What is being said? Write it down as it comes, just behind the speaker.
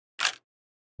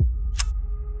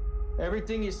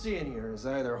Everything you see in here is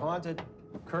either haunted,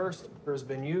 cursed, or has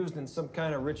been used in some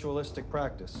kind of ritualistic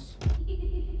practice.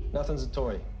 Nothing's a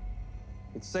toy.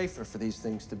 It's safer for these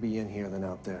things to be in here than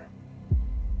out there.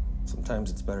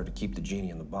 Sometimes it's better to keep the genie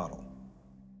in the bottle.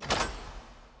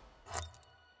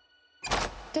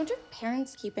 Don't your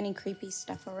parents keep any creepy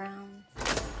stuff around?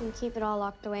 We keep it all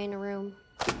locked away in a room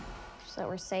so that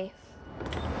we're safe.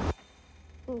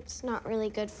 It's not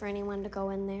really good for anyone to go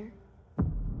in there.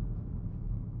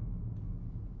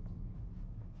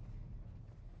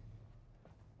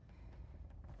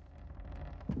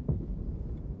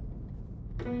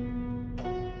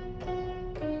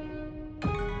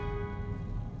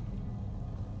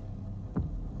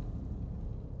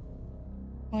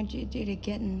 What'd you do to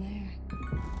get in there?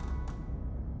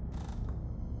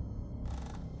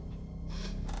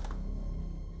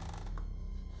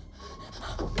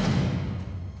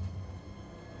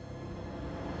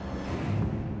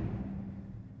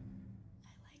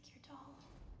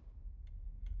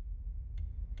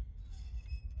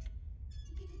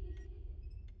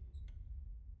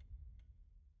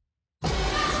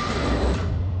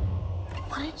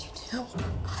 What did you do?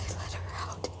 I let her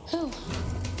out. Who?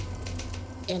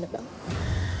 Annabelle.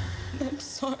 I'm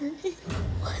sorry.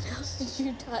 What else did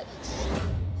you touch?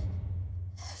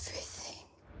 Everything.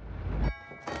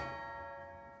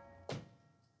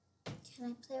 Can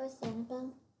I play with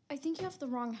Annabelle? I think you have the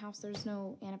wrong house. There's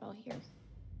no Annabelle here.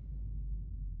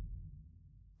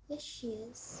 Yes, she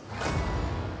is.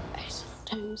 I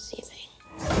sometimes see things.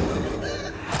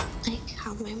 Like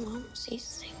how my mom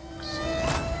sees things.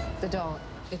 The doll.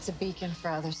 It's a beacon for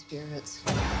other spirits.